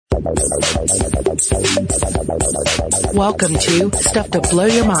Welcome to Stuff to Blow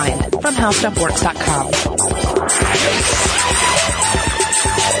Your Mind from HowStuffWorks.com.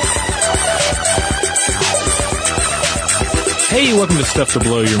 Hey, welcome to Stuff to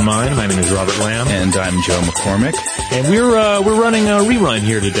Blow Your Mind. My name is Robert Lamb. And I'm Joe McCormick. And we're running a rerun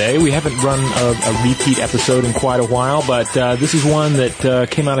here today. We haven't run a repeat episode in quite a while, but this is one that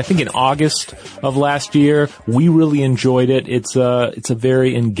came out, I think, in August of last year. We really enjoyed it. It's a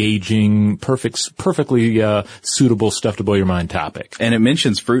very engaging, perfectly suitable Stuff to Blow Your Mind topic. And it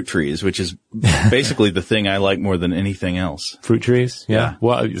mentions fruit trees, which is basically the thing I like more than anything else. Fruit trees? Yeah.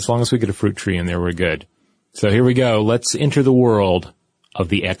 Well, as long as we get a fruit tree in there, we're good. So here we go. Let's enter the world of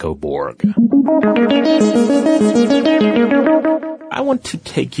the Echoborg. I want to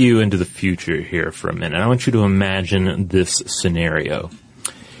take you into the future here for a minute. I want you to imagine this scenario.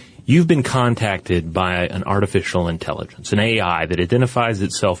 You've been contacted by an artificial intelligence, an AI that identifies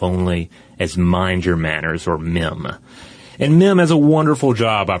itself only as Mind Your Manners, or MIM. And MIM has a wonderful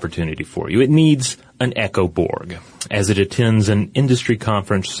job opportunity for you. It needs an Echoborg as it attends an industry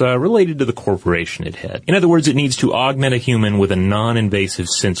conference related to the corporation it had. In other words, it needs to augment a human with a non-invasive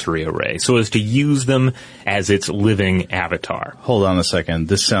sensory array so as to use them as its living avatar. Hold on a second.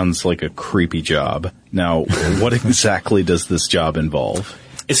 This sounds like a creepy job. Now, what exactly does this job involve?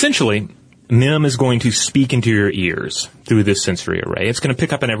 Essentially, MIM is going to speak into your ears through this sensory array. It's going to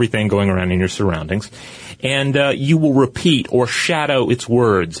pick up on everything going around in your surroundings. And you will repeat or shadow its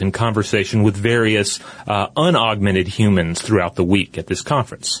words in conversation with various unaugmented humans throughout the week at this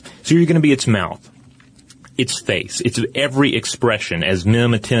conference. So you're going to be its mouth, its face, its every expression as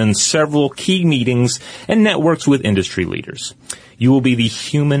MIM attends several key meetings and networks with industry leaders. You will be the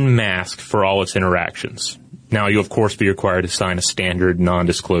human mask for all its interactions. Now, you'll, of course, be required to sign a standard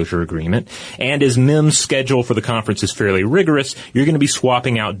non-disclosure agreement. And as MIM's schedule for the conference is fairly rigorous, you're going to be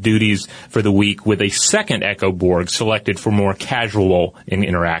swapping out duties for the week with a second Echoborg selected for more casual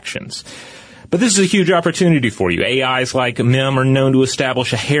interactions. But this is a huge opportunity for you. AIs like MIM are known to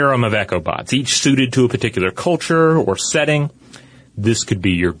establish a harem of Echobots, each suited to a particular culture or setting. This could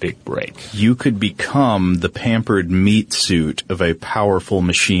be your big break. You could become the pampered meat suit of a powerful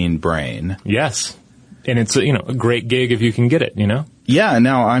machine brain. Yes. And it's a great gig if you can get it, Yeah,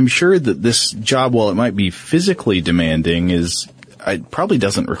 now I'm sure that this job, while it might be physically demanding, it probably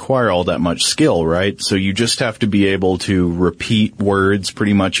doesn't require all that much skill, right? So you just have to be able to repeat words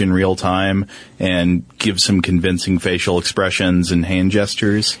pretty much in real time and give some convincing facial expressions and hand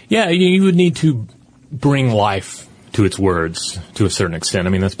gestures. Yeah, you would need to bring life to its words to a certain extent. I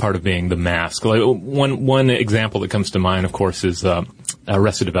mean, that's part of being the mask. Like one example that comes to mind, of course, is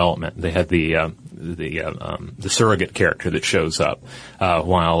Arrested Development. They had the surrogate character that shows up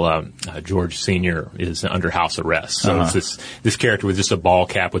while George Sr. is under house arrest. So it's this character with just a ball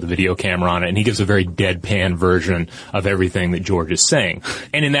cap with a video camera on it, and he gives a very deadpan version of everything that George is saying.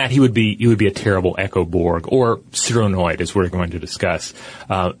 And in that, he would be a terrible Echoborg or Cyranoid, as we're going to discuss.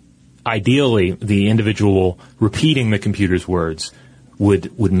 Ideally, the individual repeating the computer's words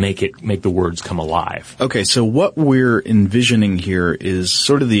would make the words come alive. Okay, so what we're envisioning here is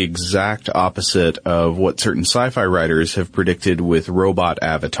sort of the exact opposite of what certain sci-fi writers have predicted with robot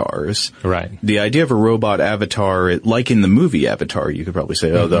avatars. Right. The idea of a robot avatar, like in the movie Avatar, you could probably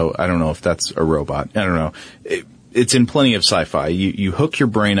say, although I don't know if that's a robot. I don't know. It's in plenty of sci-fi. You hook your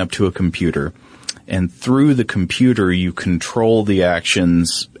brain up to a computer, and through the computer, you control the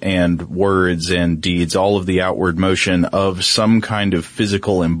actions and words and deeds, all of the outward motion of some kind of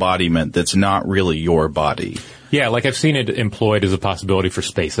physical embodiment that's not really your body. Yeah, like I've seen it employed as a possibility for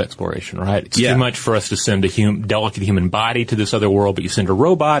space exploration, right? It's too much for us to send a delicate human body to this other world, but you send a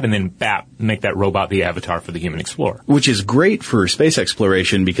robot and then make that robot the avatar for the human explorer. Which is great for space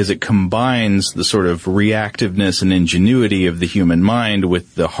exploration because it combines the sort of reactiveness and ingenuity of the human mind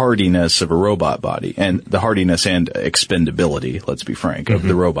with the hardiness of a robot body, and the hardiness and expendability, let's be frank, of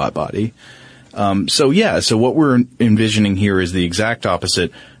the robot body. So what we're envisioning here is the exact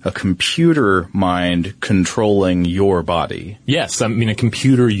opposite, a computer mind controlling your body. Yes, I mean, a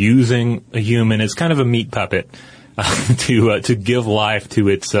computer using a human is kind of a meat puppet, to give life to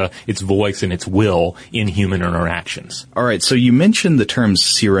its voice and its will in human interactions. All right, so you mentioned the term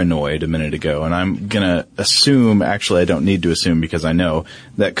Cyranoid a minute ago, and I'm gonna assume, actually I don't need to assume because I know,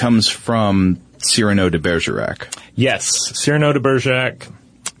 that comes from Cyrano de Bergerac. Yes, Cyrano de Bergerac,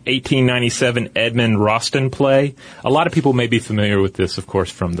 1897 Edmund Rostand play. A lot of people may be familiar with this, of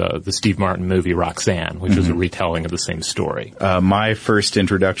course, from the Steve Martin movie Roxanne, which was a retelling of the same story. My first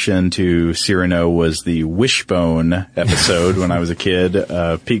introduction to Cyrano was the Wishbone episode when I was a kid.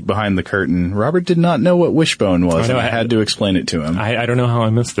 Peek behind the curtain. Robert did not know what Wishbone was, and I had to explain it to him. I don't know how I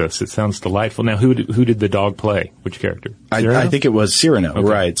missed this. It sounds delightful. Now, who did the dog play? Which character? I think it was Cyrano, okay.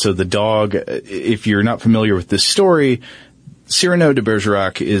 Right. So the dog, if you're not familiar with this story, Cyrano de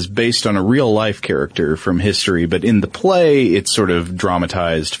Bergerac is based on a real-life character from history, but in the play, it's sort of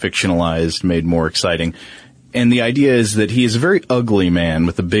dramatized, fictionalized, made more exciting. And the idea is that he is a very ugly man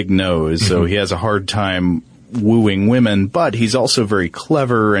with a big nose, so he has a hard time wooing women, but he's also very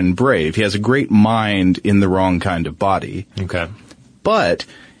clever and brave. He has a great mind in the wrong kind of body. Okay. But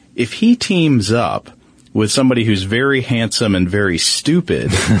if he teams up with somebody who's very handsome and very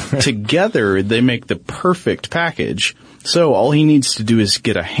stupid, together they make the perfect package. So all he needs to do is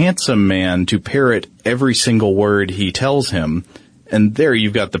get a handsome man to parrot every single word he tells him, and there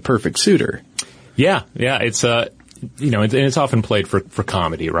you've got the perfect suitor. Yeah, it's it's often played for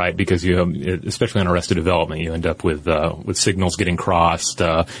comedy, right? Because especially on Arrested Development, you end up with signals getting crossed.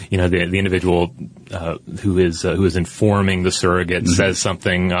 The individual who is informing the surrogate says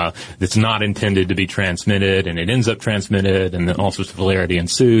something that's not intended to be transmitted, and it ends up transmitted, and then all sorts of hilarity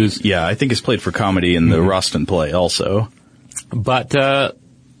ensues. Yeah, I think it's played for comedy in the Rostand play also. But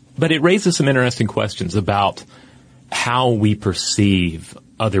it raises some interesting questions about how we perceive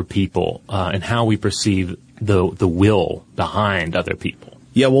other people and how we perceive the will behind other people.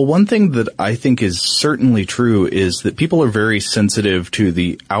 Yeah, well, one thing that I think is certainly true is that people are very sensitive to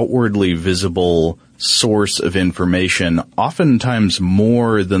the outwardly visible source of information, oftentimes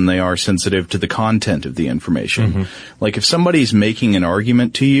more than they are sensitive to the content of the information. Like if somebody's making an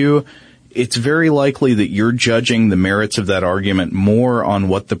argument to you, it's very likely that you're judging the merits of that argument more on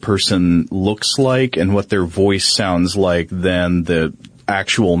what the person looks like and what their voice sounds like than the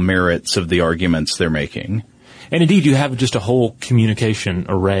actual merits of the arguments they're making. And indeed, you have just a whole communication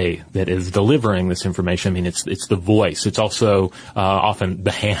array that is delivering this information. I mean, it's the voice. It's also often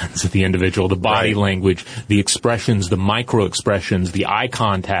the hands of the individual, the body language, the expressions, the micro expressions, the eye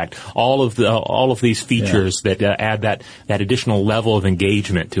contact. All of these features that add that additional level of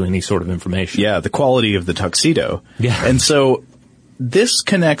engagement to any sort of information. Yeah, the quality of the tuxedo. Yeah, and so this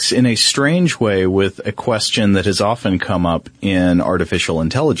connects in a strange way with a question that has often come up in artificial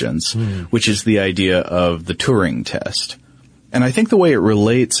intelligence, which is the idea of the Turing test. And I think the way it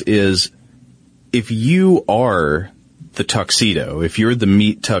relates is if you are the tuxedo, if you're the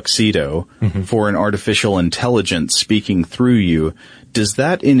meat tuxedo for an artificial intelligence speaking through you, does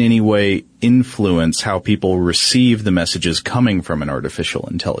that in any way influence how people receive the messages coming from an artificial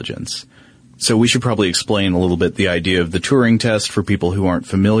intelligence? So we should probably explain a little bit the idea of the Turing test for people who aren't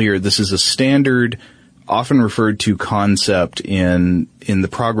familiar. This is a standard, often referred to concept in the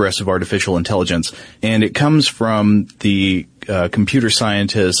progress of artificial intelligence, and it comes from the computer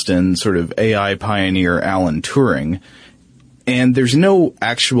scientist and sort of AI pioneer Alan Turing. And there's no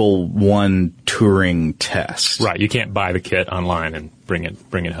actual one Turing test. Right. You can't buy the kit online and bring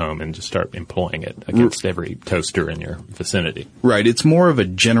it home and just start employing it against every toaster in your vicinity. Right. It's more of a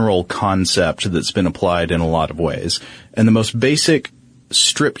general concept that's been applied in a lot of ways. And the most basic,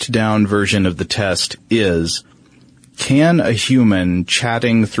 stripped down version of the test is, can a human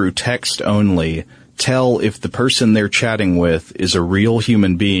chatting through text only tell if the person they're chatting with is a real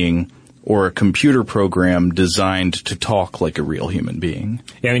human being or a computer program designed to talk like a real human being?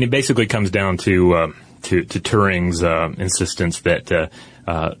 Yeah, I mean, it basically comes down to Turing's insistence that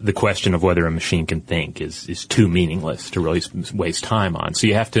the question of whether a machine can think is too meaningless to really waste time on. So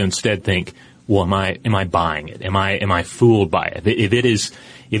you have to instead think, well, am I buying it? Am I fooled by it? If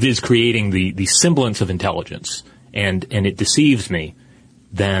it is creating the semblance of intelligence and it deceives me,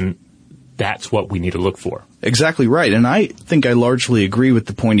 then that's what we need to look for. Exactly right. And I think I largely agree with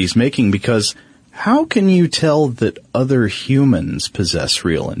the point he's making, because how can you tell that other humans possess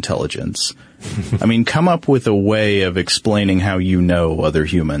real intelligence? I mean, come up with a way of explaining how you know other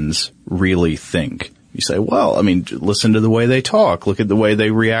humans really think. You say, well, I mean, listen to the way they talk. Look at the way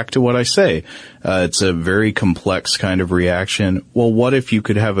they react to what I say. It's a very complex kind of reaction. Well, what if you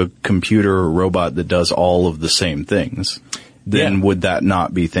could have a computer or robot that does all of the same things? Then would that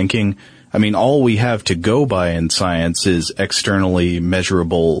not be thinking? I mean, all we have to go by in science is externally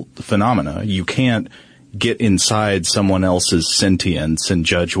measurable phenomena. You can't get inside someone else's sentience and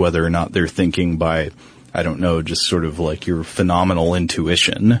judge whether or not they're thinking by, I don't know, just sort of like your phenomenal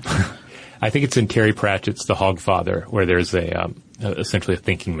intuition. I think it's in Terry Pratchett's The Hogfather, where there's essentially a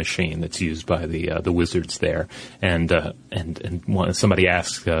thinking machine that's used by the wizards there, and somebody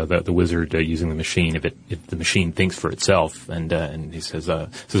asks the wizard using the machine if the machine thinks for itself, and he says, oh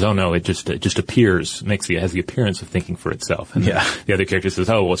no, it just appears, has the appearance of thinking for itself, and the other character says,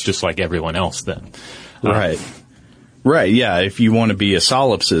 oh well, it's just like everyone else then. Right, yeah. If you want to be a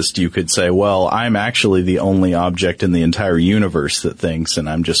solipsist, you could say, well, I'm actually the only object in the entire universe that thinks, and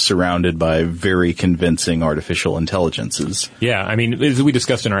I'm just surrounded by very convincing artificial intelligences. Yeah, I mean, as we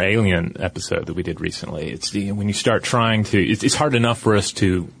discussed in our Alien episode that we did recently, when you start trying to, it's hard enough for us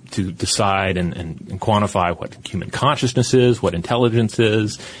to decide and quantify what human consciousness is, what intelligence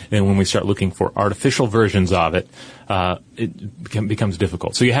is, and when we start looking for artificial versions of it, it becomes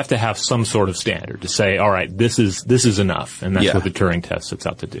difficult. So you have to have some sort of standard to say, all right, this is enough, and that's what the Turing test sets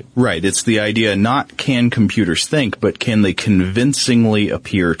out to do. Right. It's the idea not can computers think, but can they convincingly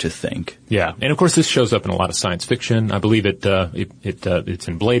appear to think? Yeah, and of course this shows up in a lot of science fiction. I believe it's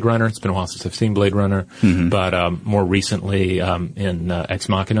in Blade Runner. It's been a while since I've seen Blade Runner, but more recently in Ex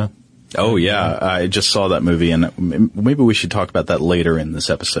Machina. Oh yeah, I just saw that movie, and maybe we should talk about that later in this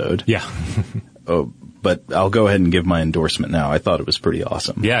episode. Yeah. But I'll go ahead and give my endorsement now. I thought it was pretty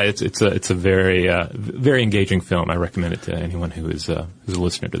awesome. Yeah, it's a very very engaging film. I recommend it to anyone who's a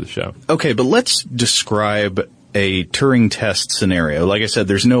listener to the show. Okay, but let's describe a Turing test scenario. Like I said,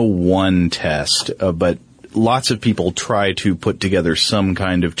 there's no one test, but lots of people try to put together some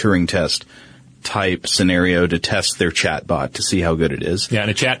kind of Turing test type scenario to test their chatbot to see how good it is. Yeah, and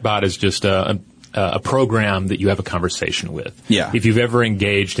a chatbot is just a program that you have a conversation with. Yeah. If you've ever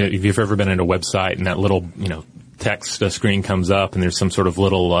been at a website and that little, text screen comes up and there's some sort of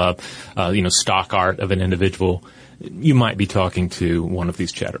little, stock art of an individual, you might be talking to one of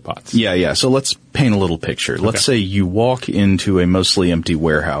these chatterbots. Yeah. So let's paint a little picture. Okay. Let's say you walk into a mostly empty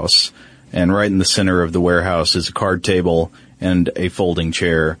warehouse, and right in the center of the warehouse is a card table and a folding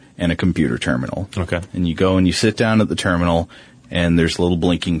chair and a computer terminal. Okay. And you go and you sit down at the terminal, and there's a little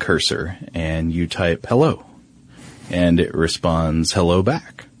blinking cursor, and you type hello, and it responds hello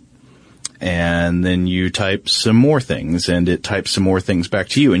back. And then you type some more things, and it types some more things back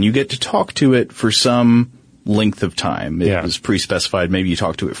to you, and you get to talk to it for some length of time. It was pre-specified. Maybe you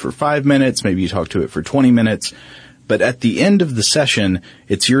talk to it for 5 minutes, maybe you talk to it for 20 minutes. But at the end of the session,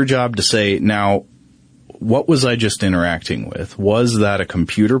 it's your job to say, now, what was I just interacting with? Was that a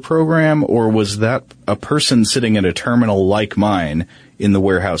computer program, or was that a person sitting at a terminal like mine in the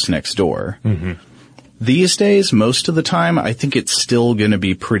warehouse next door? Mm-hmm. These days, most of the time, I think it's still going to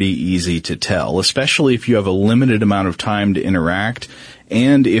be pretty easy to tell, especially if you have a limited amount of time to interact,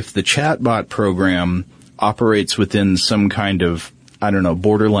 and if the chatbot program operates within some kind of,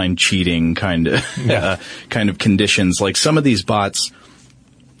 borderline cheating kind of conditions. Like some of these bots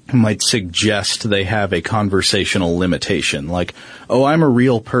might suggest they have a conversational limitation, like, oh, I'm a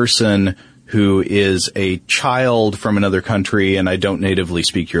real person who is a child from another country and I don't natively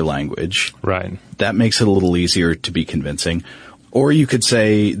speak your language. Right. That makes it a little easier to be convincing. Or you could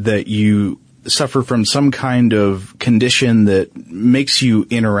say that you suffer from some kind of condition that makes you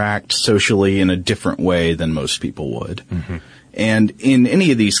interact socially in a different way than most people would. Mm-hmm. And in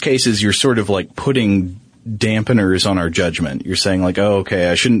any of these cases, you're sort of like putting dampeners on our judgment. You're saying like, oh,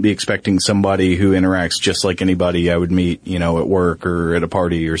 okay, I shouldn't be expecting somebody who interacts just like anybody I would meet, at work or at a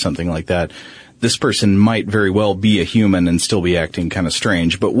party or something like that. This person might very well be a human and still be acting kind of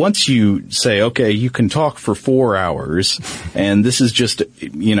strange. But once you say, okay, you can talk for 4 hours and this is just,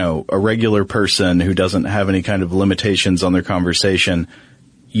 a regular person who doesn't have any kind of limitations on their conversation,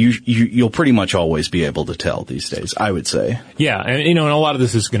 you'll pretty much always be able to tell these days, I would say. Yeah, and a lot of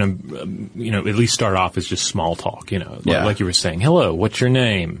this is going to, at least start off as just small talk. Like you were saying, hello, what's your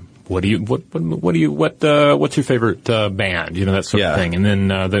name? What's your favorite band? That sort of thing. And then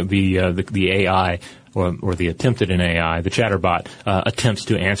the AI or the attempt at an AI, the chatterbot, attempts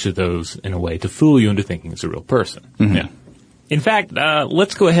to answer those in a way to fool you into thinking it's a real person. Mm-hmm. Yeah. In fact,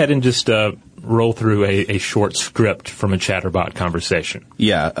 let's go ahead and just roll through a short script from a chatterbot conversation.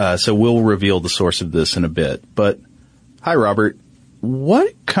 Yeah, so we'll reveal the source of this in a bit. But, hi, Robert.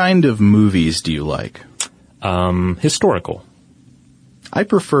 What kind of movies do you like? Historical. I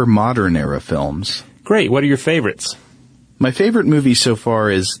prefer modern-era films. Great. What are your favorites? My favorite movie so far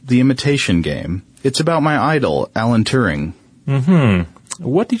is The Imitation Game. It's about my idol, Alan Turing. Mm-hmm.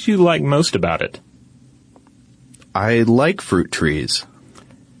 What did you like most about it? I like fruit trees.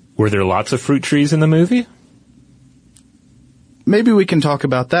 Were there lots of fruit trees in the movie? Maybe we can talk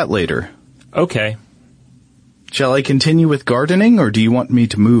about that later. Okay. Shall I continue with gardening, or do you want me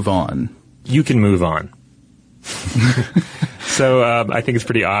to move on? You can move on. So I think it's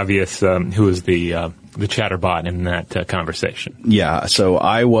pretty obvious who was the chatterbot in that conversation. Yeah, so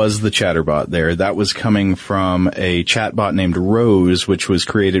I was the chatterbot there. That was coming from a chatbot named Rose, which was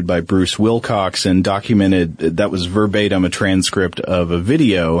created by Bruce Wilcox and documented. That was verbatim a transcript of a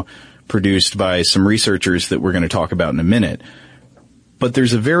video produced by some researchers that we're going to talk about in a minute. But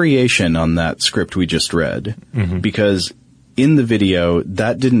there's a variation on that script we just read, because in the video,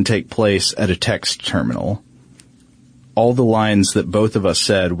 that didn't take place at a text terminal. All the lines that both of us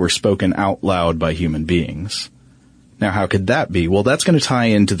said were spoken out loud by human beings. Now, how could that be? Well, that's going to tie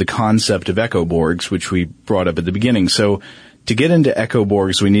into the concept of Echoborgs, which we brought up at the beginning. So, to get into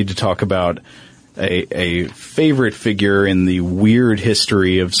Echoborgs, we need to talk about a favorite figure in the weird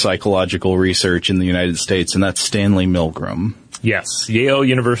history of psychological research in the United States, and that's Stanley Milgram. Yes, Yale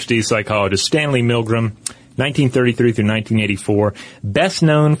University psychologist Stanley Milgram, 1933 through 1984, best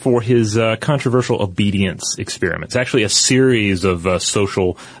known for his controversial obedience experiments. Actually, a series of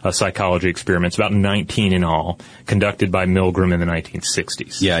social psychology experiments, about 19 in all, conducted by Milgram in the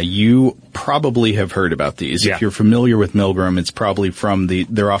 1960s. Yeah, you probably have heard about these. Yeah. If you're familiar with Milgram, it's probably from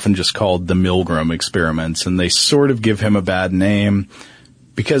they're often just called the Milgram experiments, and they sort of give him a bad name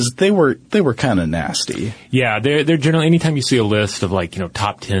because they were kind of nasty. Yeah, they're generally, anytime you see a list of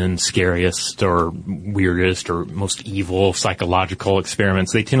top 10 scariest or weirdest or most evil psychological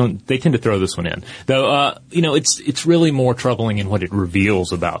experiments, they tend to throw this one in. Though, it's really more troubling in what it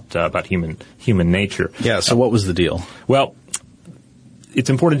reveals about human nature. Yeah, so what was the deal? Well, it's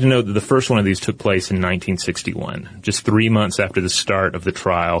important to note that the first one of these took place in 1961, just 3 months after the start of the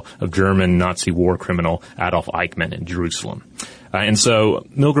trial of German Nazi war criminal Adolf Eichmann in Jerusalem. And so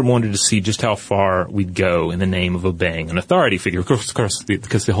Milgram wanted to see just how far we'd go in the name of obeying an authority figure. Of course,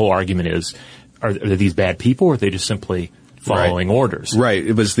 because the whole argument is, are these bad people, or are they just simply following orders? Right.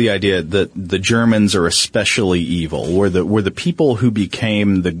 It was the idea that the Germans are especially evil. Were the people who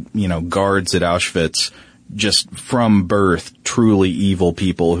became the guards at Auschwitz just from birth truly evil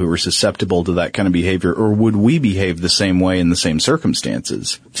people who were susceptible to that kind of behavior, or would we behave the same way in the same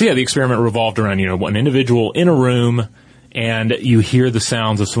circumstances? So yeah, the experiment revolved around an individual in a room, and you hear the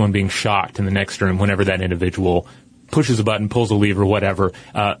sounds of someone being shocked in the next room whenever that individual pushes a button, pulls a lever, whatever,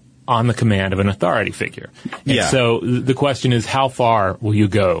 on the command of an authority figure. And yeah. So the question is, how far will you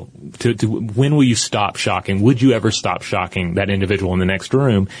go? To when will you stop shocking? Would you ever stop shocking that individual in the next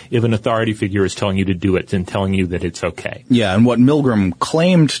room if an authority figure is telling you to do it and telling you that it's okay? Yeah, and what Milgram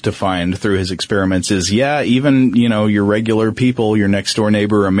claimed to find through his experiments is, even, your regular people, your next door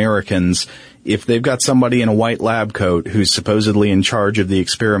neighbor Americans, if they've got somebody in a white lab coat who's supposedly in charge of the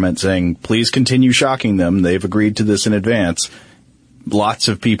experiment saying, please continue shocking them, they've agreed to this in advance, lots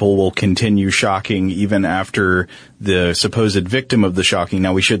of people will continue shocking even after the supposed victim of the shocking.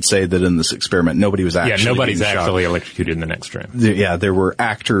 Now, we should say that in this experiment, nobody was actually nobody's being actually shocked. electrocuted in the next room. Yeah, there were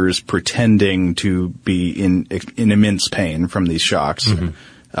actors pretending to be in immense pain from these shocks.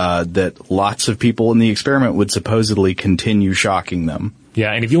 That lots of people in the experiment would supposedly continue shocking them.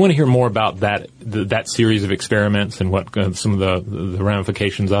 Yeah, and if you want to hear more about that series of experiments and what some of the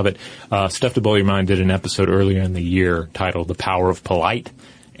ramifications of it, Stuff to Blow Your Mind did an episode earlier in the year titled The Power of Polite,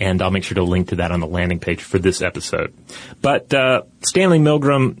 and I'll make sure to link to that on the landing page for this episode. But Stanley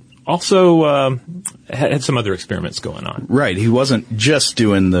Milgram also had some other experiments going on. Right, he wasn't just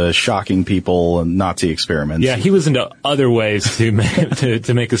doing the shocking people and Nazi experiments. Yeah, he was into other ways to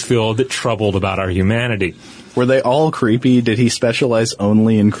make us feel a bit troubled about our humanity. Were they all creepy? Did he specialize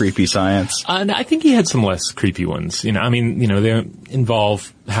only in creepy science? I think he had some less creepy ones. They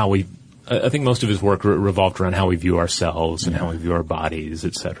involve how we. I think most of his work revolved around how we view ourselves and how we view our bodies,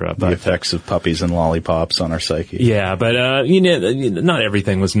 etc. The effects of puppies and lollipops on our psyche. Yeah, but not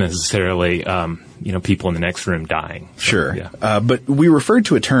everything was necessarily people in the next room dying. So, sure. Yeah. But we referred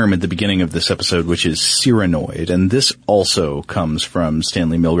to a term at the beginning of this episode, which is cyranoid, and this also comes from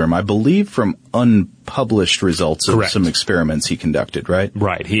Stanley Milgram, I believe from unpublished results of Correct. some experiments he conducted, right?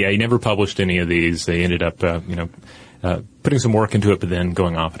 Right. He never published any of these. They ended up, putting some work into it, but then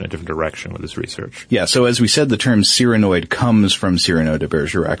going off in a different direction with his research. Yeah, so as we said, the term cyranoid comes from Cyrano de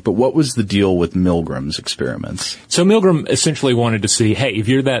Bergerac, but what was the deal with Milgram's experiments? So Milgram essentially wanted to see, hey, if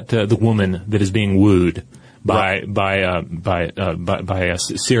you're the woman that is being wooed by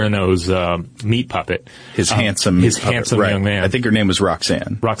Cyrano's meat puppet, his handsome young man. I think her name was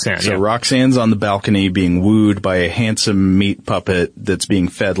Roxanne. Roxanne. So yeah. Roxanne's on the balcony being wooed by a handsome meat puppet that's being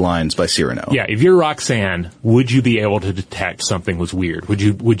fed lines by Cyrano. Yeah, if you're Roxanne, would you be able to detect something was weird?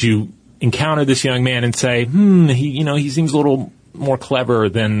 Would you encounter this young man and say, he seems a little more clever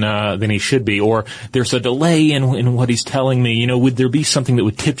than he should be, or there's a delay in what he's telling me. Would there be something that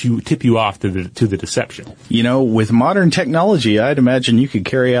would tip you off to the deception? With modern technology, I'd imagine you could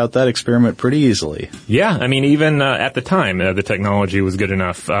carry out that experiment pretty easily. Yeah, I mean, even at the time, the technology was good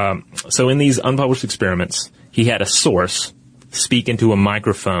enough. So in these unpublished experiments, he had a source speak into a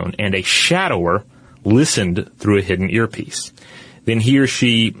microphone, and a shadower listened through a hidden earpiece. Then he or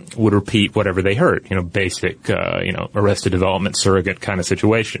she would repeat whatever they heard, basic, Arrested Development surrogate kind of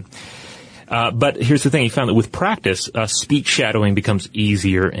situation. But here's the thing. He found that with practice, speech shadowing becomes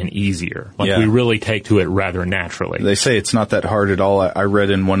easier and easier. We really take to it rather naturally. They say it's not that hard at all. I read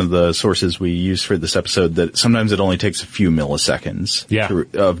in one of the sources we used for this episode that sometimes it only takes a few milliseconds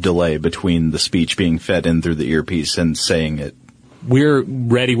of delay between the speech being fed in through the earpiece and saying it. We're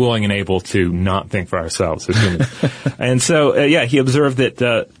ready, willing, and able to not think for ourselves as humans. And so, he observed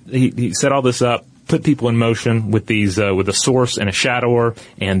that he set all this up, put people in motion with these with a source and a shadower,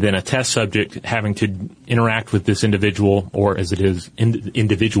 and then a test subject having to interact with this individual, or as it is,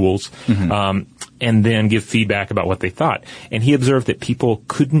 individuals, and then give feedback about what they thought. And he observed that people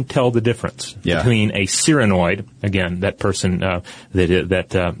couldn't tell the difference between a cyranoid, again, that person,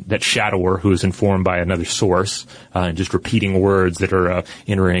 that shadower who is informed by another source, and just repeating words that are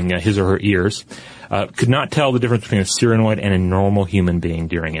entering his or her ears, could not tell the difference between a cyranoid and a normal human being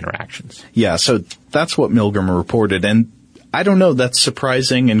during interactions. Yeah, so that's what Milgram reported, and I don't know, that's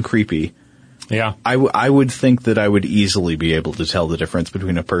surprising and creepy. Yeah. I would think that I would easily be able to tell the difference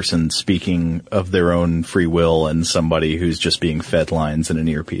between a person speaking of their own free will and somebody who's just being fed lines in an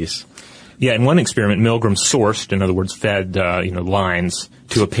earpiece. Yeah, in one experiment, Milgram sourced, in other words, fed, lines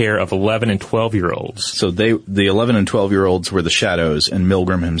to a pair of 11 and 12-year-olds. So the 11 and 12-year-olds were the shadows, and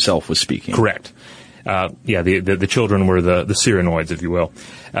Milgram himself was speaking. Correct. The children were the cyranoids, if you will.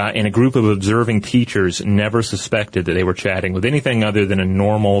 And a group of observing teachers never suspected that they were chatting with anything other than a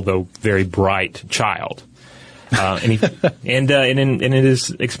normal, though very bright child. And in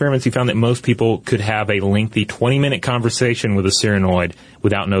his experiments, he found that most people could have a lengthy 20-minute conversation with a cyranoid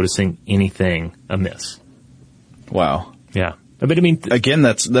without noticing anything amiss. Wow. Yeah. But I mean, again,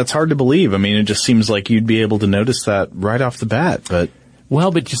 that's hard to believe. I mean, it just seems like you'd be able to notice that right off the bat, but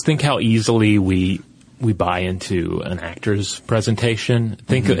just think how easily we buy into an actor's presentation.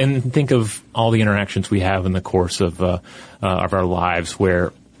 Think of all the interactions we have in the course of our lives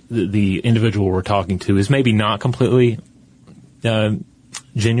where the individual we're talking to is maybe not completely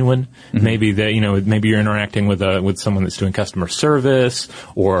genuine. Maybe maybe you're interacting with someone that's doing customer service,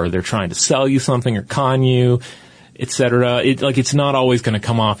 or they're trying to sell you something or con you, etc. It's not always going to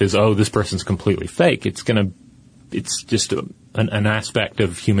come off as, oh, this person's completely fake. It's just an aspect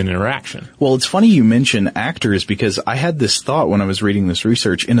of human interaction. Well, it's funny you mention actors, because I had this thought when I was reading this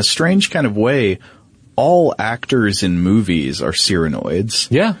research. In a strange kind of way, all actors in movies are cyranoids.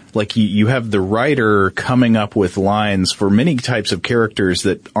 Yeah. Like you have the writer coming up with lines for many types of characters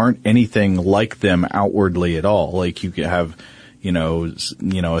that aren't anything like them outwardly at all. Like you could have, a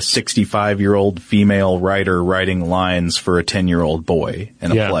 65-year-old female writer writing lines for a 10-year-old boy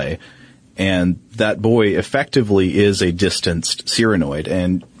in a play. And that boy effectively is a distanced cyranoid.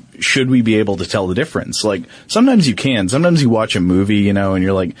 And should we be able to tell the difference? Like, sometimes you can. Sometimes you watch a movie, and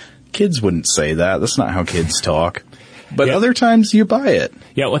you're like, kids wouldn't say that. That's not how kids talk. But other times you buy it.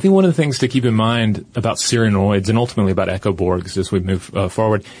 Yeah, well, I think one of the things to keep in mind about cyranoids, and ultimately about Echoborgs as we move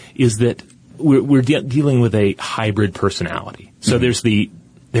forward, is that we're dealing with a hybrid personality. So there's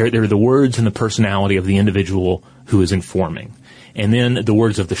there are the words and the personality of the individual who is informing. And then the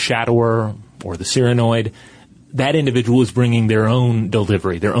words of the shadower or the cyranoid, that individual is bringing their own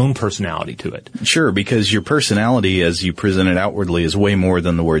delivery, their own personality to it. Sure, because your personality as you present it outwardly is way more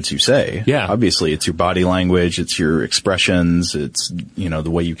than the words you say. Yeah. Obviously, it's your body language, it's your expressions, it's, the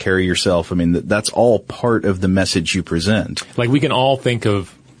way you carry yourself. I mean, that's all part of the message you present. Like, we can all think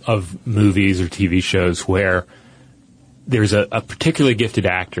of movies or TV shows where there's a particularly gifted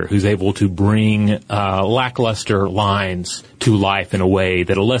actor who's able to bring lackluster lines to life in a way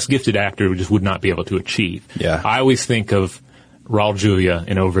that a less gifted actor just would not be able to achieve. Yeah. I always think of Raul Julia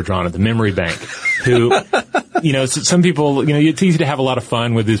in Overdrawn at the Memory Bank, who, some people, it's easy to have a lot of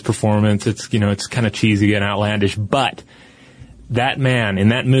fun with his performance. It's kind of cheesy and outlandish, but that man in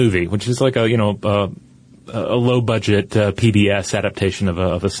that movie, which is like a low budget PBS adaptation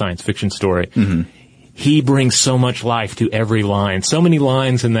of a science fiction story. Mm-hmm. He brings so much life to every line. So many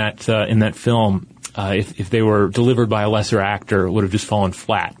lines in that film, if they were delivered by a lesser actor, would have just fallen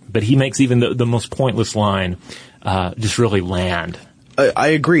flat. But he makes even the most pointless line just really land I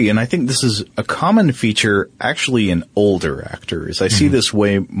agree, and I think this is a common feature actually in older actors. I see this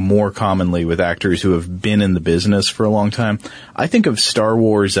way more commonly with actors who have been in the business for a long time. I think of Star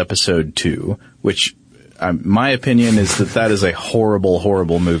Wars Episode 2, which my opinion is that is a horrible,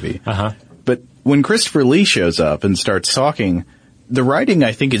 horrible movie. But when Christopher Lee shows up and starts talking, the writing,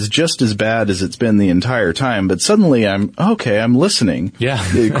 I think, is just as bad as it's been the entire time, but suddenly I'm listening. Yeah.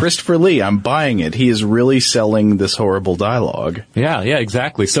 Christopher Lee, I'm buying it. He is really selling this horrible dialogue. Yeah,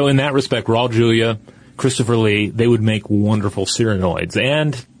 exactly. So in that respect, Raul Julia, Christopher Lee, they would make wonderful Cyranoids.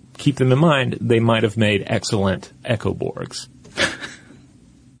 And keep them in mind, they might have made excellent Echoborgs.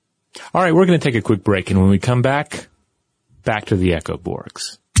 All right, we're going to take a quick break, and when we come back to the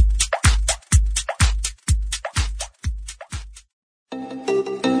Echoborgs.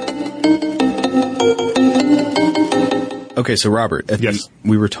 Okay, so Robert,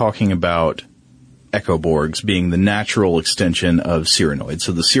 we were talking about Echoborgs being the natural extension of Cyranoid.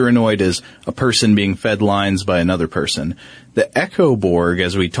 So the Cyranoid is a person being fed lines by another person. The Echoborg,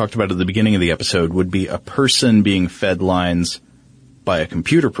 as we talked about at the beginning of the episode, would be a person being fed lines by a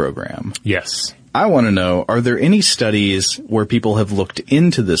computer program. Yes. I want to know, are there any studies where people have looked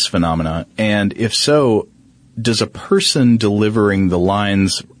into this phenomena? And if so, does a person delivering the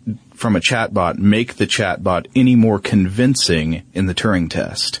lines from a chatbot make the chatbot any more convincing in the Turing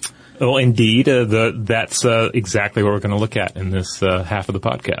test? Well, indeed, that's exactly what we're going to look at in this half of the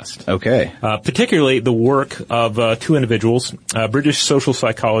podcast. Okay. Particularly the work of two individuals, British social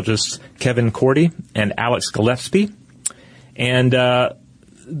psychologists Kevin Cordy and Alex Gillespie. And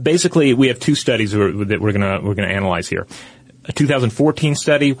basically, we have two studies that we're going to analyze here. A 2014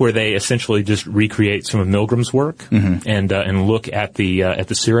 study where they essentially just recreate some of Milgram's work and look at the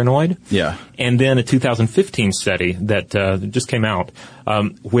Cyranoid. Yeah. And then a 2015 study that just came out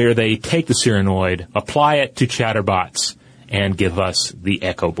where they take the Cyranoid, apply it to chatterbots, and give us the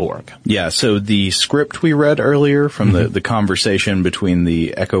Echoborg. Yeah, so the script we read earlier from the conversation between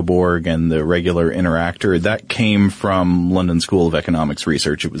the Echoborg and the regular interactor, that came from London School of Economics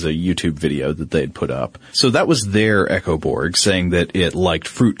Research. It was a YouTube video that they'd put up. So that was their Echoborg saying that it liked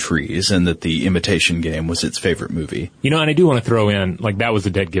fruit trees and that The Imitation Game was its favorite movie. You know, and I do want to throw in, that was a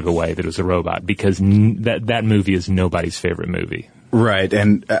dead giveaway that it was a robot, because that movie is nobody's favorite movie. Right,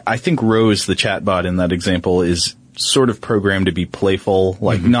 and I think Rose, the chatbot in that example, is sort of programmed to be playful,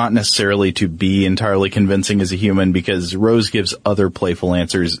 not necessarily to be entirely convincing as a human, because Rose gives other playful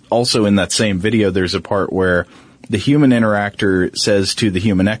answers. Also in that same video, there's a part where the human interactor says to the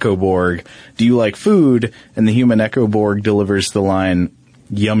human Echoborg, "Do you like food?" And the human Echoborg delivers the line,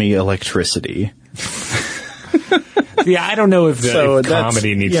 "Yummy electricity." Yeah, I don't know if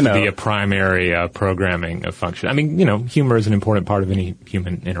comedy needs to be a primary programming function. I mean, humor is an important part of any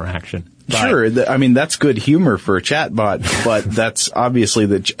human interaction. Sure, that's good humor for a chatbot, but that's obviously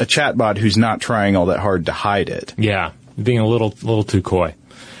a chatbot who's not trying all that hard to hide it. Yeah, being a little too coy.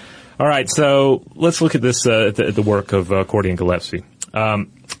 All right, so let's look at this the work of Cordy and Gillespie.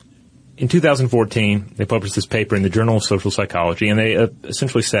 In 2014, they published this paper in the Journal of Social Psychology, and they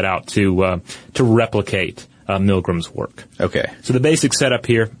essentially set out to replicate Milgram's work. Okay. So the basic setup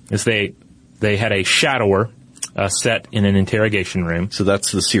here is they had a shadower set in an interrogation room. So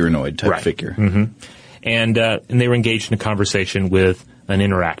that's the Cyranoid type figure. Mm-hmm. And they were engaged in a conversation with an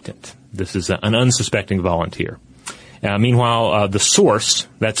interactant. This is an unsuspecting volunteer. Meanwhile, the source,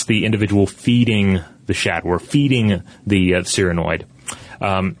 that's the individual feeding the shadower, feeding the Cyranoid,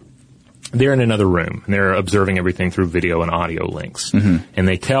 they're in another room, and they're observing everything through video and audio links. And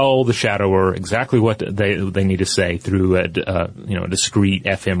they tell the shadower exactly what they need to say through a discrete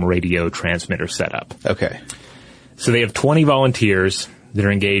FM radio transmitter setup. Okay. So they have 20 volunteers that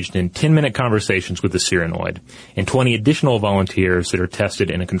are engaged in 10-minute conversations with the Cyranoid, and 20 additional volunteers that are tested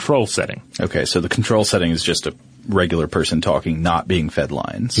in a control setting. Okay, so the control setting is just a regular person talking, not being fed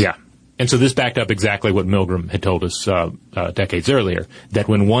lines. Yeah. And so this backed up exactly what Milgram had told us decades earlier, that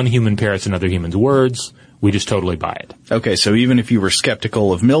when one human parrots another human's words, we just totally buy it. Okay, so even if you were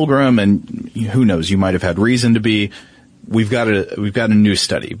skeptical of Milgram, and who knows, you might have had reason to be, we've got a new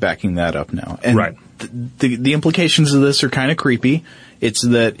study backing that up now. And right. The implications of this are kind of creepy. It's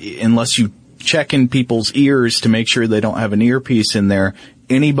that unless you check in people's ears to make sure they don't have an earpiece in there,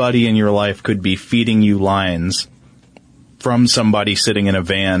 anybody in your life could be feeding you lines from somebody sitting in a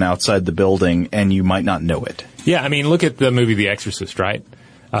van outside the building, and you might not know it. Yeah, I mean, look at the movie The Exorcist, right?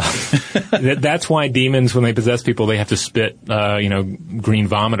 That's why demons, when they possess people, they have to spit, green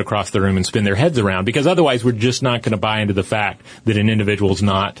vomit across the room and spin their heads around, because otherwise we're just not going to buy into the fact that an individual is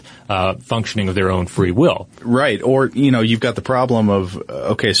not functioning of their own free will. Right. Or, you've got the problem of,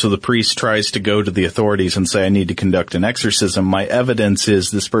 okay, so the priest tries to go to the authorities and say, I need to conduct an exorcism. My evidence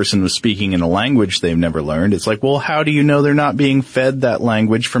is this person was speaking in a language they've never learned. It's like, well, how do you know they're not being fed that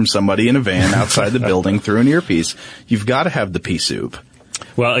language from somebody in a van outside the building through an earpiece? You've got to have the pea soup.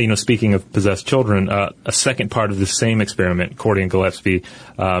 Well, speaking of possessed children, a second part of this same experiment, Cordy and Gillespie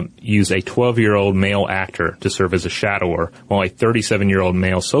used a 12-year-old male actor to serve as a shadower, while a 37-year-old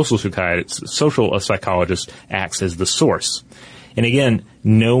male social psychologist acts as the source. And again,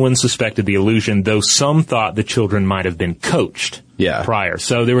 no one suspected the illusion, though some thought the children might have been coached prior.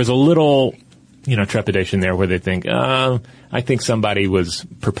 So there was a little, trepidation there where they think, I think somebody was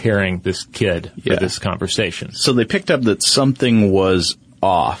preparing this kid for this conversation. So they picked up that something was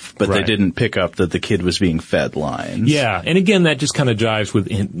off, but they didn't pick up that the kid was being fed lines. Yeah, and again, that just kind of jives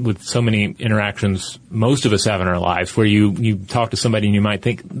with so many interactions most of us have in our lives, where you talk to somebody and you might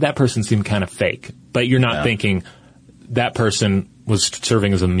think that person seemed kind of fake, but you're not thinking that person was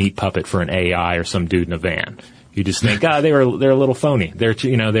serving as a meat puppet for an AI or some dude in a van. You just think, they're a little phony. They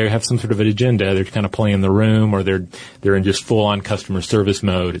have some sort of an agenda. They're kind of playing the room, or they're in just full on customer service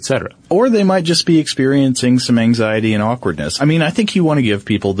mode, etc. Or they might just be experiencing some anxiety and awkwardness. I mean, I think you want to give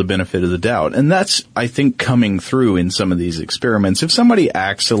people the benefit of the doubt. And that's, I think, coming through in some of these experiments. If somebody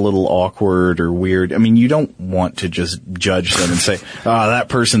acts a little awkward or weird, I mean, you don't want to just judge them and say, that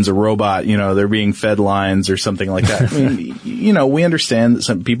person's a robot, they're being fed lines or something like that. I mean, we understand that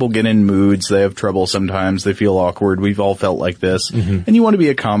some people get in moods. They have trouble sometimes. They feel awkward. We've all felt like this. Mm-hmm. And you want to be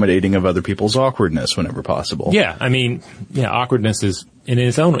accommodating of other people's awkwardness whenever possible. Yeah, I mean, awkwardness is in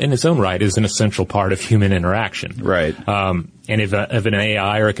its own right is an essential part of human interaction. Right. And if an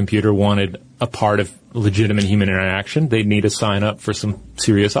AI or a computer wanted a part of legitimate human interaction, they'd need to sign up for some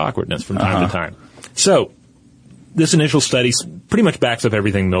serious awkwardness from time to time. So this initial study pretty much backs up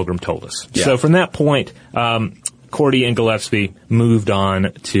everything Milgram told us. Yeah. So from that point, Cordy and Gillespie moved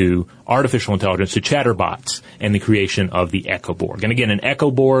on to artificial intelligence, to chatterbots, and the creation of the Echoborg. And again, an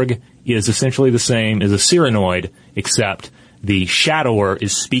Echoborg is essentially the same as a Cyranoid, except the shadower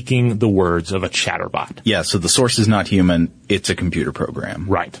is speaking the words of a chatterbot. Yeah, so the source is not human, it's a computer program.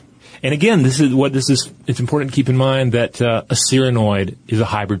 Right. And again, it's important to keep in mind that a Cyranoid is a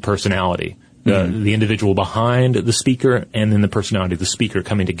hybrid personality. The individual behind the speaker and then the personality of the speaker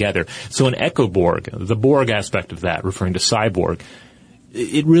coming together. So an Echoborg, the Borg aspect of that, referring to cyborg,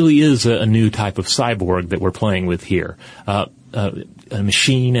 it really is a new type of cyborg that we're playing with here. A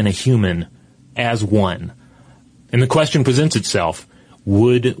machine and a human as one. And the question presents itself,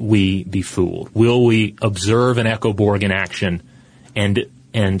 would we be fooled? Will we observe an Echoborg in action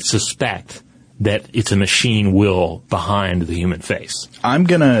and suspect that it's a machine will behind the human face? I'm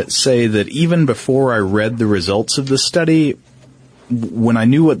going to say that even before I read the results of the study, when I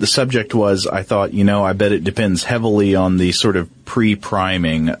knew what the subject was, I thought, I bet it depends heavily on the sort of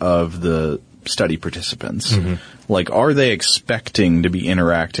pre-priming of the study participants. Mm-hmm. Like, are they expecting to be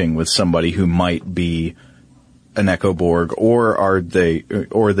interacting with somebody who might be an Echoborg, or are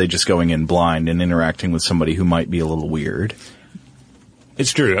they just going in blind and interacting with somebody who might be a little weird?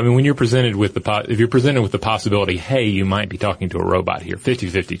 It's true. I mean, when you're presented with if you're presented with the possibility, hey, you might be talking to a robot here,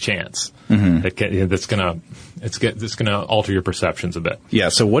 50-50 chance. Mm-hmm. That's gonna alter your perceptions a bit. Yeah.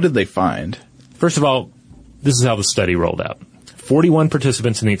 So what did they find? First of all, this is how the study rolled out. 41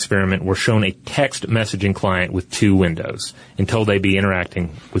 participants in the experiment were shown a text messaging client with 2 windows and told they'd be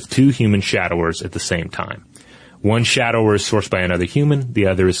interacting with 2 human shadowers at the same time. One shadower is sourced by another human. The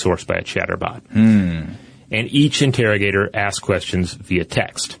other is sourced by a chatterbot. And each interrogator asked questions via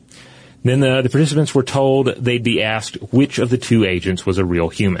text. Then the participants were told they'd be asked which of the 2 agents was a real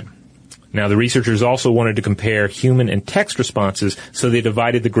human. Now, the researchers also wanted to compare human and text responses, so they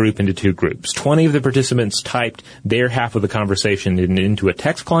divided the group into 2 groups. 20 of the participants typed their half of the conversation into a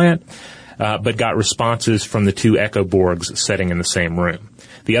text client, but got responses from the 2 Echoborgs sitting in the same room.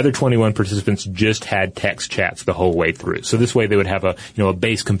 The other 21 participants just had text chats the whole way through. So this way they would have a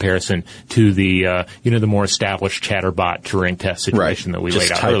base comparison to the more established chatterbot Turing test situation that we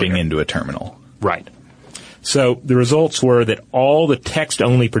laid out earlier. Just typing into a terminal. Right. So the results were that all the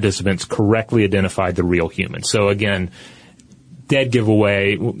text-only participants correctly identified the real human. So again, dead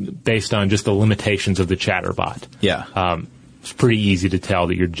giveaway based on just the limitations of the chatterbot. Yeah. It's pretty easy to tell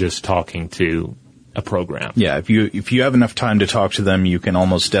that you're just talking to a program. Yeah, if you have enough time to talk to them, you can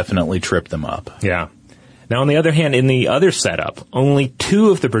almost definitely trip them up. Yeah. Now, on the other hand, in the other setup, only 2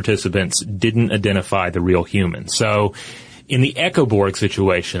 of the participants didn't identify the real human. So In the Echoborg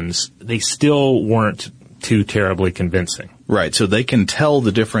situations, they still weren't too terribly convincing. Right, so they can tell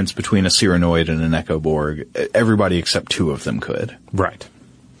the difference between a Cyranoid and an Echoborg. Everybody except two of them could. Right.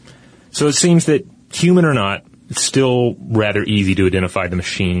 So it seems that, human or not, it's still rather easy to identify the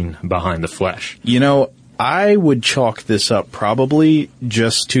machine behind the flesh. You know, I would chalk this up probably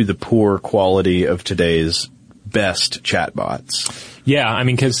just to the poor quality of today's best chatbots. Yeah, I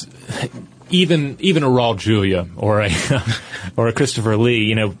mean, because even a Raul Julia or a Christopher Lee,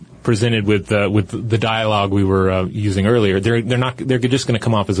 you know, presented with the dialogue we were using earlier, they're just going to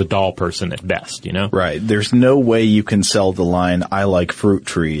come off as a dull person at best, you know? Right. There's no way you can sell the line "I like fruit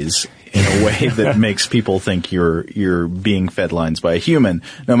trees" in a way that makes people think you're being fed lines by a human.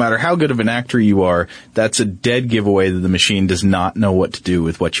 No matter how good of an actor you are, that's a dead giveaway that the machine does not know what to do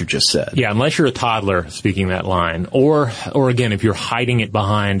with what you just said. Yeah, unless you're a toddler speaking that line, or again, if you're hiding it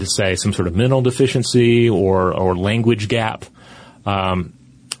behind, say, some sort of mental deficiency or language gap,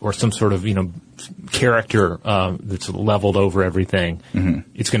 or some sort of, you know, character that's leveled over everything,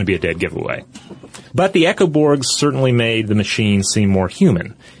 it's going to be a dead giveaway. But the Echoborgs certainly made the machine seem more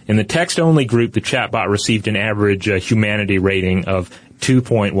human. In the text-only group, the chatbot received an average humanity rating of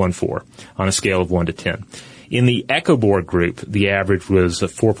 2.14 on a scale of 1 to 10. In the Echoborg group, the average was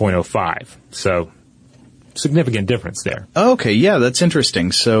 4.05. So, significant difference there. Okay, yeah, that's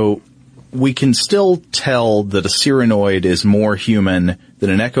interesting. So, we can still tell that a Cyranoid is more human than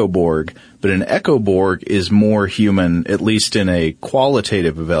an Echoborg, but an Echoborg is more human, at least in a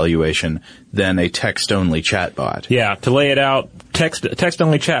qualitative evaluation, than a text-only chatbot. Yeah, to lay it out,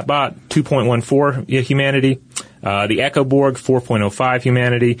 text-only chatbot, 2.14 humanity, the Echoborg, 4.05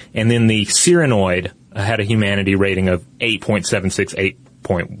 humanity, and then the Cyranoid had a humanity rating of 8.76,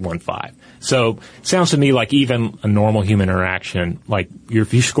 8.15. So, sounds to me like even a normal human interaction, like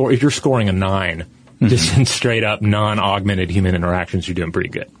if you're scoring a 9, just in straight up non-augmented human interactions, you're doing pretty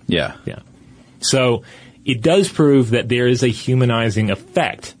good. Yeah. Yeah. So, it does prove that there is a humanizing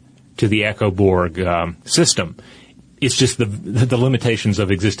effect to the Echoborg system. It's just the limitations of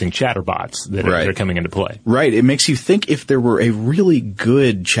existing chatterbots that are coming into play. Right. It makes you think if there were a really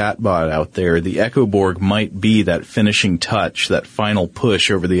good chatbot out there, the Echoborg might be that finishing touch, that final push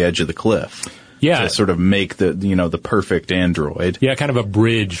over the edge of the cliff. Yeah. To sort of make the perfect android. Yeah, kind of a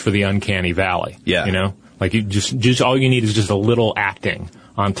bridge for the uncanny valley. Yeah. You know? Like you just all you need is just a little acting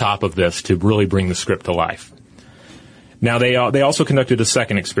on top of this to really bring the script to life. Now, they also conducted a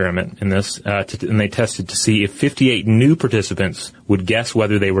second experiment in this, and they tested to see if 58 new participants would guess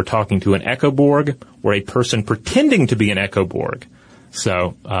whether they were talking to an Echoborg or a person pretending to be an Echoborg.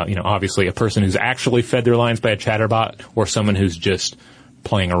 So, obviously a person who's actually fed their lines by a chatterbot or someone who's just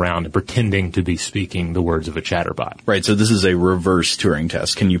playing around and pretending to be speaking the words of a chatterbot. Right, so this is a reverse Turing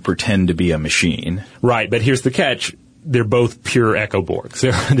test. Can you pretend to be a machine? Right, but here's the catch. They're both pure Echoborgs.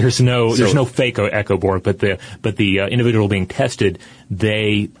 There's no fake Echoborg, but the individual being tested,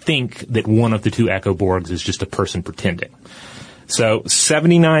 they think that one of the two Echoborgs is just a person pretending. So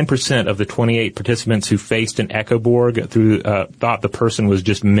 79% of the 28 participants who faced an Echoborg thought the person was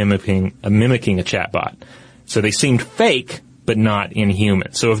just mimicking a chatbot. So they seemed fake, but not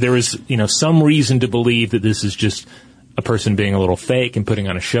inhuman. So if there was, some reason to believe that this is just a person being a little fake and putting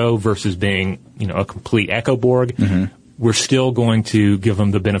on a show versus being, a complete Echoborg, we're still going to give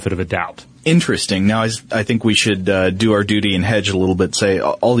them the benefit of a doubt. Interesting. Now, I think we should do our duty and hedge a little bit, say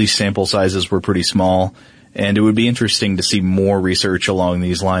all these sample sizes were pretty small, and it would be interesting to see more research along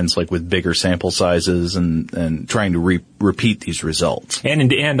these lines, like with bigger sample sizes and trying to repeat these results.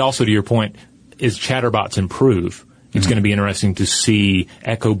 And also to your point, as chatterbots improve, it's going to be interesting to see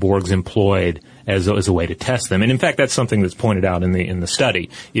Echoborgs employed as a way to test them. And in fact, that's something that's pointed out in the study,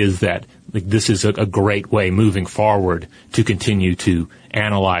 is that this is a great way moving forward to continue to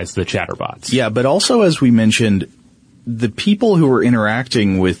analyze the chatterbots. Yeah, but also, as we mentioned, the people who were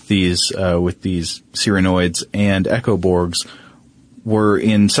interacting with these Cyranoids and Echoborgs were,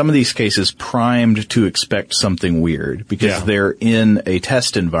 in some of these cases, primed to expect something weird because they're in a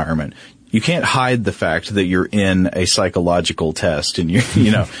test environment. You can't hide the fact that you're in a psychological test, and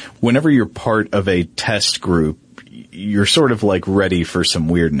whenever you're part of a test group, you're sort of like ready for some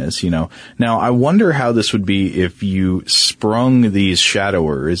weirdness, Now, I wonder how this would be if you sprung these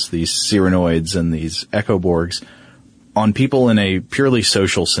shadowers, these Cyranoids and these Echoborgs, on people in a purely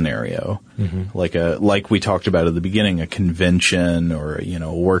social scenario, like we talked about at the beginning, a convention or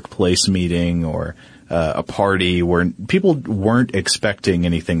a workplace meeting or a party where people weren't expecting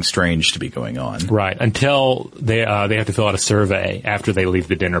anything strange to be going on. Right, until they have to fill out a survey after they leave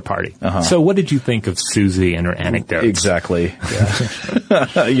the dinner party. So what did you think of Susie and her anecdotes? Exactly.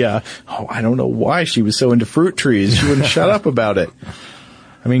 Yeah. Yeah. I don't know why she was so into fruit trees. She wouldn't shut up about it.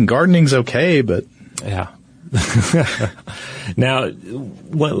 I mean, gardening's okay, but... Yeah. Now,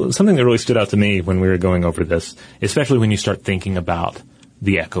 something that really stood out to me when we were going over this, especially when you start thinking about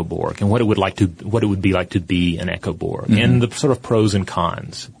the Echoborg and what it would be like to be an Echoborg, and the sort of pros and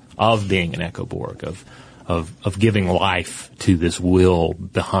cons of being an Echoborg, of giving life to this will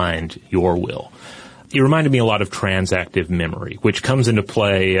behind your will. It reminded me a lot of transactive memory, which comes into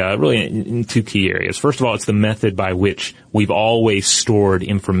play really in two key areas. First of all, it's the method by which we've always stored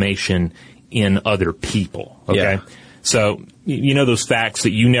information in other people. Okay, yeah. So you know those facts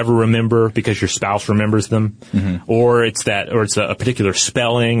that you never remember because your spouse remembers them, or it's a particular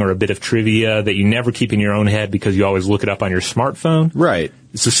spelling or a bit of trivia that you never keep in your own head because you always look it up on your smartphone. Right.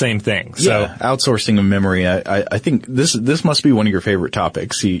 It's the same thing. Yeah, so outsourcing of memory. I think this must be one of your favorite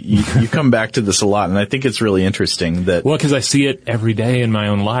topics. You come back to this a lot, and I think it's really interesting that. Well, because I see it every day in my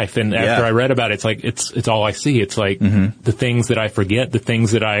own life, and after I read about it, it's like it's all I see. It's like the things that I forget, the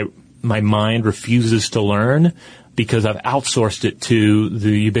things that my mind refuses to learn because I've outsourced it to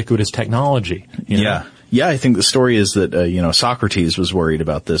the ubiquitous technology. You know? Yeah. Yeah, I think the story is that, Socrates was worried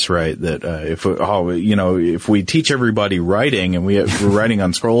about this, right? That, if we teach everybody writing and we're writing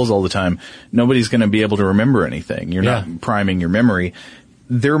on scrolls all the time, nobody's going to be able to remember anything. You're not priming your memory.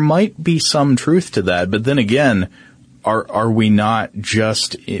 There might be some truth to that, but then again, are we not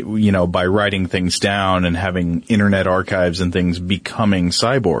just, by writing things down and having internet archives and things becoming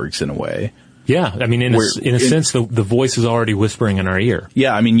cyborgs in a way? Yeah, I mean, in a sense, the voice is already whispering in our ear.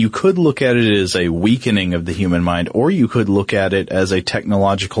 Yeah, I mean, you could look at it as a weakening of the human mind, or you could look at it as a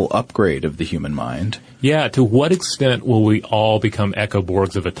technological upgrade of the human mind. Yeah, to what extent will we all become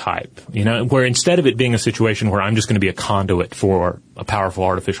Echoborgs of a type? Where instead of it being a situation where I'm just going to be a conduit for a powerful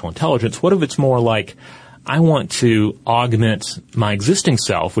artificial intelligence, what if it's more like I want to augment my existing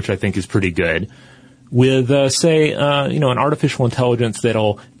self, which I think is pretty good, with, an artificial intelligence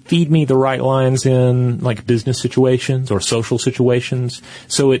that'll feed me the right lines in like business situations or social situations.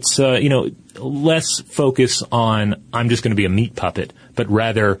 So it's, less focus on I'm just going to be a meat puppet, but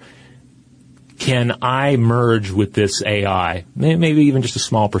rather can I merge with this AI, maybe even just a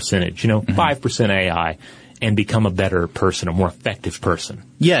small percentage, 5% AI, and become a better person, a more effective person.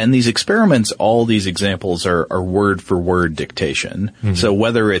 Yeah, and these experiments, all these examples are word for word dictation. So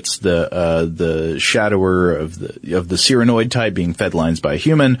whether it's the shadower of the Cyranoid type being fed lines by a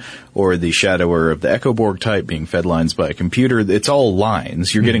human, or the shadower of the Echoborg type being fed lines by a computer, it's all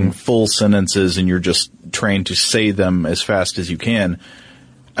lines. You're getting full sentences, and you're just trained to say them as fast as you can.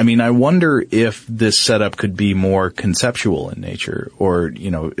 I mean, I wonder if this setup could be more conceptual in nature, or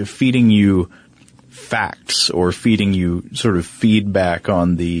feeding you facts or feeding you sort of feedback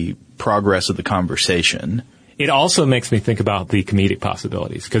on the progress of the conversation. It also makes me think about the comedic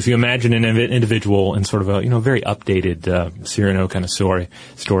possibilities, because you imagine an individual in sort of a very updated Cyrano kind of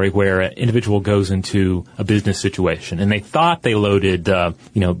story where an individual goes into a business situation and they thought they loaded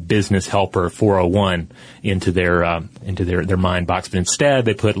business helper 401 into their mind box, but instead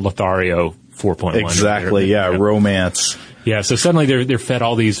they put Lothario 4.1. Exactly, romance. Yeah, so suddenly they're fed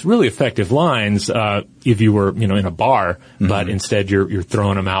all these really effective lines if you were in a bar, but instead you're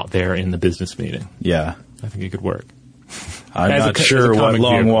throwing them out there in the business meeting. Yeah. I think it could work. I'm not sure what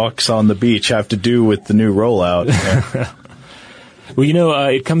long walks on the beach have to do with the new rollout. Well,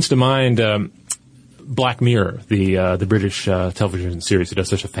 it comes to mind Black Mirror, the British television series that does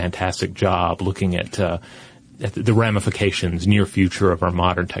such a fantastic job looking at the ramifications, near future of our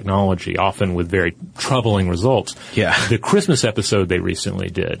modern technology, often with very troubling results. Yeah. The Christmas episode they recently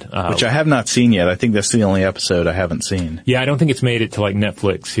did. Which I have not seen yet. I think that's the only episode I haven't seen. Yeah, I don't think it's made it to like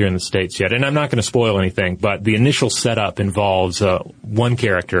Netflix here in the States yet. And I'm not going to spoil anything, but the initial setup involves one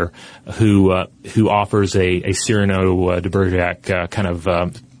character who offers a Cyrano de Bergerac kind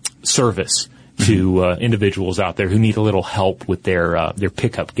of service to individuals out there who need a little help with their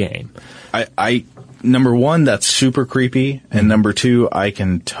pickup game. Number one, that's super creepy, and number two, I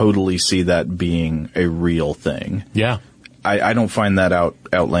can totally see that being a real thing. Yeah. I don't find that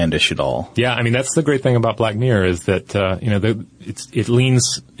outlandish at all. Yeah, I mean, that's the great thing about Black Mirror is that, it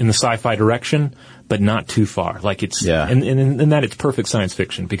leans in the sci-fi direction, but not too far. Like and in that it's perfect science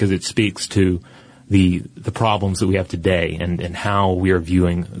fiction because it speaks to the problems that we have today and how we are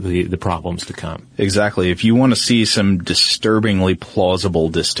viewing the problems to come. Exactly. If you want to see some disturbingly plausible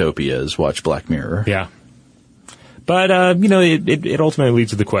dystopias, watch Black Mirror. Yeah. But, it ultimately leads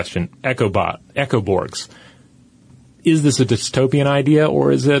to the question, Echoborgs. Is this a dystopian idea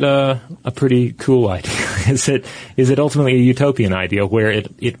or is it a pretty cool idea? Is it ultimately a utopian idea where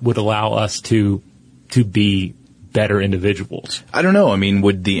it would allow us to be better individuals. I don't know. I mean,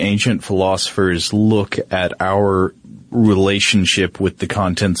 would the ancient philosophers look at our relationship with the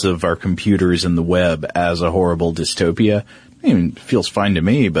contents of our computers and the web as a horrible dystopia? I mean, it feels fine to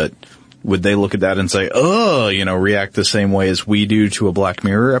me, but would they look at that and say, react the same way as we do to a Black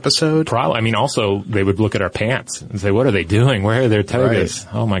Mirror episode? Probably. I mean, also, they would look at our pants and say, what are they doing? Where are their togas?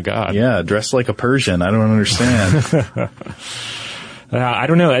 Right. Oh, my God. Yeah, dressed like a Persian. I don't understand. I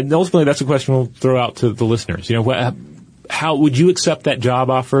don't know. And ultimately, that's a question we'll throw out to the listeners. How would you accept that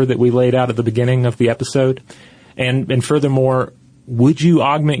job offer that we laid out at the beginning of the episode? And furthermore, would you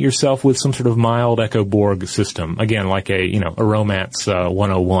augment yourself with some sort of mild Echoborg system? Again, like a romance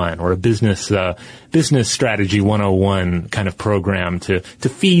 101 or a business strategy 101 kind of program to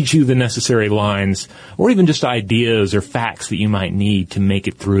feed you the necessary lines or even just ideas or facts that you might need to make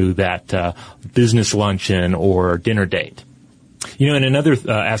it through that business luncheon or dinner date. And another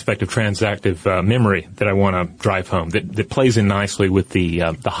aspect of transactive memory that I want to drive home that plays in nicely with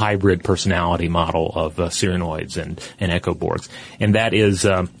the hybrid personality model of Cyranoids and Echoborgs, and that is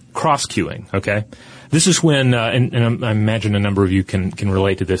cross-cueing. Okay, this is when, and I imagine a number of you can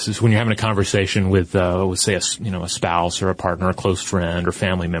relate to this. Is when you're having a conversation with say a spouse or a partner, a close friend or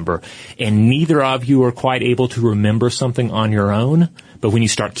family member, and neither of you are quite able to remember something on your own, but when you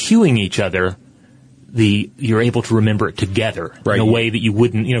start cueing each other, you're able to remember it together in a way that you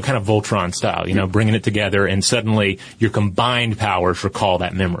wouldn't, kind of Voltron style, bringing it together, and suddenly your combined powers recall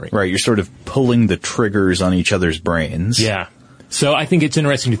that memory. Right. You're sort of pulling the triggers on each other's brains. Yeah. So I think it's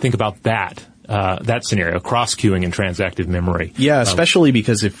interesting to think about that scenario, cross-cueing and transactive memory. Yeah, especially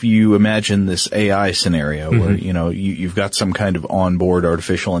because if you imagine this AI scenario where, you've got some kind of onboard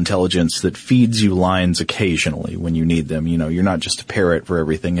artificial intelligence that feeds you lines occasionally when you need them. You're not just a parrot for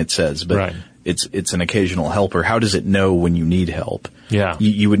everything it says, but it's an occasional helper. How does it know when you need help? Yeah.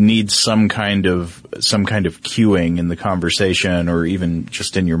 You would need some kind of cueing in the conversation or even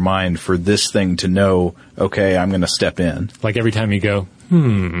just in your mind for this thing to know, okay, I'm going to step in. Like every time you go,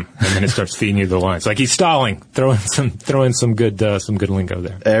 and then it starts feeding you the lines. Like he's stalling. Throw in some good lingo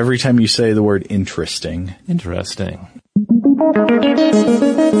there. Every time you say the word interesting. Interesting.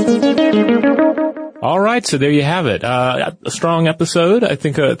 All right, so there you have it. A strong episode. I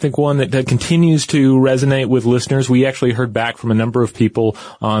think one that continues to resonate with listeners. We actually heard back from a number of people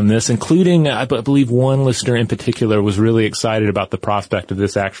on this, including, I believe one listener in particular was really excited about the prospect of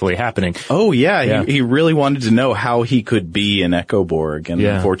this actually happening. Oh, yeah. He really wanted to know how he could be an Echoborg, and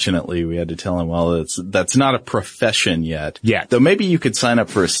unfortunately we had to tell him, well, that's not a profession yet. Yeah. Though maybe you could sign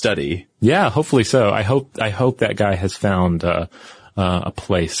up for a study. Yeah, hopefully so. I hope that guy has found a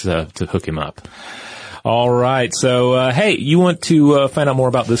place to hook him up. All right. So, hey, you want to find out more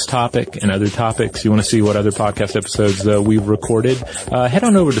about this topic and other topics? You want to see what other podcast episodes we've recorded? Head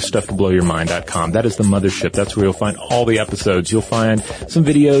on over to StuffToBlowYourMind.com. That is the mothership. That's where you'll find all the episodes. You'll find some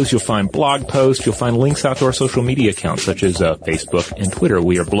videos. You'll find blog posts. You'll find links out to our social media accounts, such as Facebook and Twitter.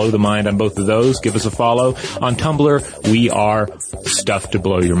 We are Blow the Mind on both of those. Give us a follow. On Tumblr, we are Stuff to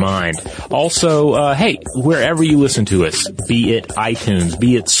Blow Your Mind. Also, hey, wherever you listen to us, be it iTunes,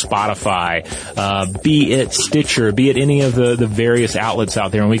 be it Spotify, be it Stitcher, be it any of the various outlets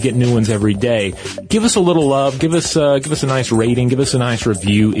out there, and we get new ones every day. Give us a little love. Give us a nice rating. Give us a nice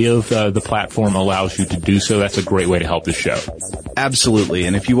review if the platform allows you to do so. That's a great way to help the show. Absolutely.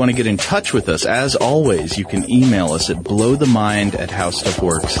 And if you want to get in touch with us, as always, you can email us at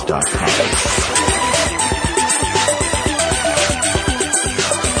blowthemind@howstuffworks.com.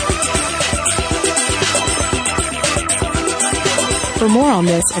 For more on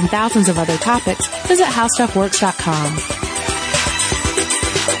this and thousands of other topics, visit howstuffworks.com.